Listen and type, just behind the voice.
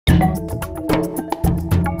Hi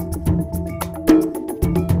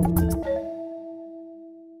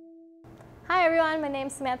everyone, my name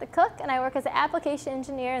is Samantha Cook and I work as an application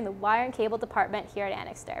engineer in the wire and cable department here at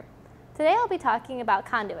Anixter. Today I'll be talking about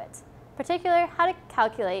conduits, in particular how to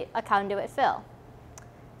calculate a conduit fill.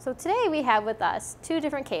 So today we have with us two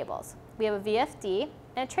different cables. We have a VFD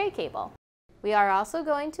and a tray cable. We are also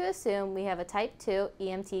going to assume we have a type 2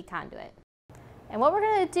 EMT conduit. And what we're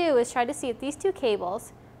going to do is try to see if these two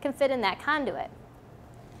cables can fit in that conduit.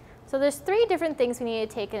 So there's three different things we need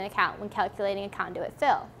to take into account when calculating a conduit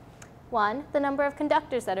fill. 1, the number of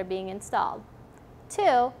conductors that are being installed.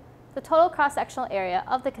 2, the total cross-sectional area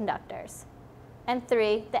of the conductors. And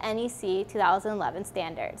 3, the NEC 2011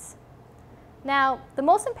 standards. Now, the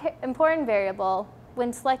most important variable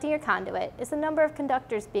when selecting your conduit is the number of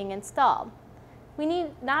conductors being installed. We need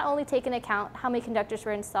not only take into account how many conductors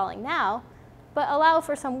we're installing now, but allow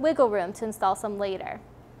for some wiggle room to install some later.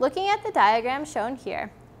 Looking at the diagram shown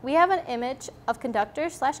here, we have an image of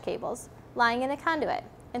conductors/cables lying in a conduit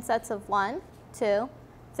in sets of 1, 2,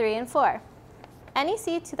 3, and 4.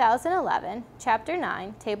 NEC 2011, Chapter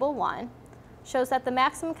 9, Table 1, shows that the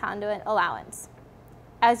maximum conduit allowance.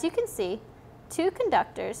 As you can see, 2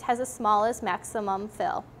 conductors has the smallest maximum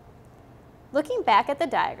fill. Looking back at the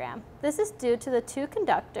diagram, this is due to the 2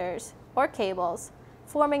 conductors, or cables,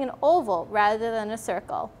 forming an oval rather than a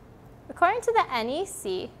circle. According to the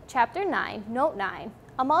NEC, Chapter 9, Note 9,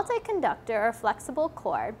 a multi-conductor or flexible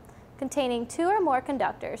cord containing 2 or more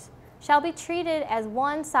conductors shall be treated as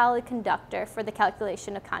one solid conductor for the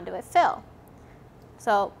calculation of conduit fill.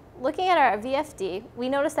 So looking at our VFD, we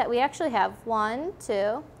notice that we actually have 1,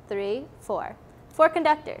 2, 3, 4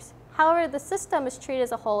 conductors. However, the system is treated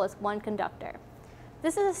as a whole as one conductor.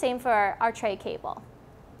 This is the same for our tray cable.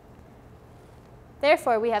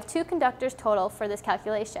 Therefore, we have 2 conductors total for this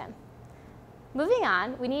calculation. Moving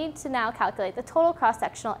on, we need to now calculate the total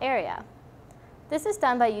cross-sectional area. This is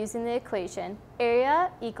done by using the equation area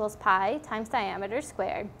equals pi times diameter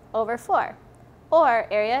squared over 4, or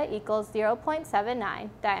area equals 0.79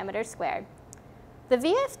 diameter squared. The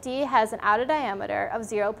VFD has an outer diameter of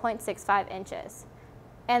 0.65 inches,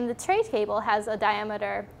 and the tray cable has a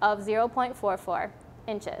diameter of 0.44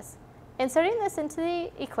 inches. Inserting this into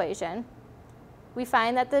the equation, we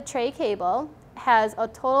find that the tray cable has a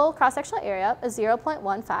total cross-sectional area of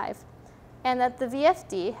 0.15, and that the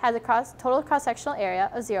VFD has a total cross-sectional area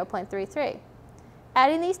of 0.33.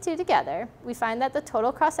 Adding these two together, we find that the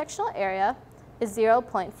total cross-sectional area is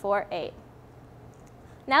 0.48.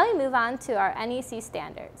 Now we move on to our NEC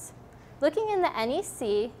standards. Looking in the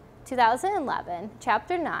NEC 2011,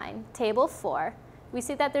 Chapter 9, Table 4, we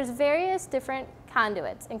see that there's various different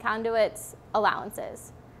conduits and conduits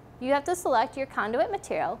allowances. You have to select your conduit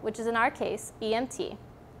material, which is in our case, EMT.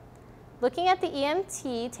 Looking at the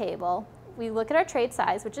EMT table, we look at our trade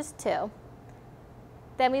size, which is 2.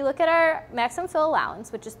 Then we look at our maximum fill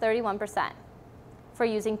allowance, which is 31% for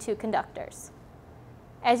using 2 conductors.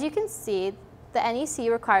 As you can see, the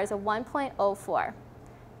NEC requires a 1.04.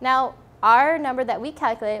 Now, our number that we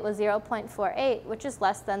calculated was 0.48, which is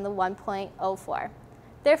less than the 1.04.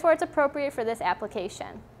 Therefore, it's appropriate for this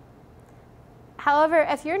application. However,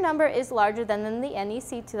 if your number is larger than the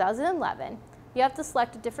NEC 2011, you have to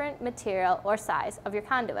select a different material or size of your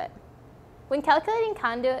conduit. When calculating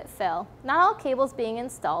conduit fill, not all cables being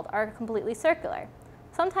installed are completely circular.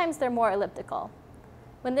 Sometimes they're more elliptical.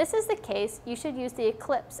 When this is the case, you should use the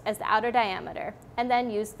ellipse as the outer diameter and then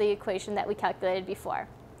use the equation that we calculated before.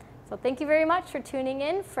 So thank you very much for tuning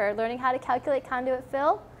in for learning how to calculate conduit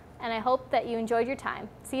fill, and I hope that you enjoyed your time.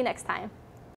 See you next time.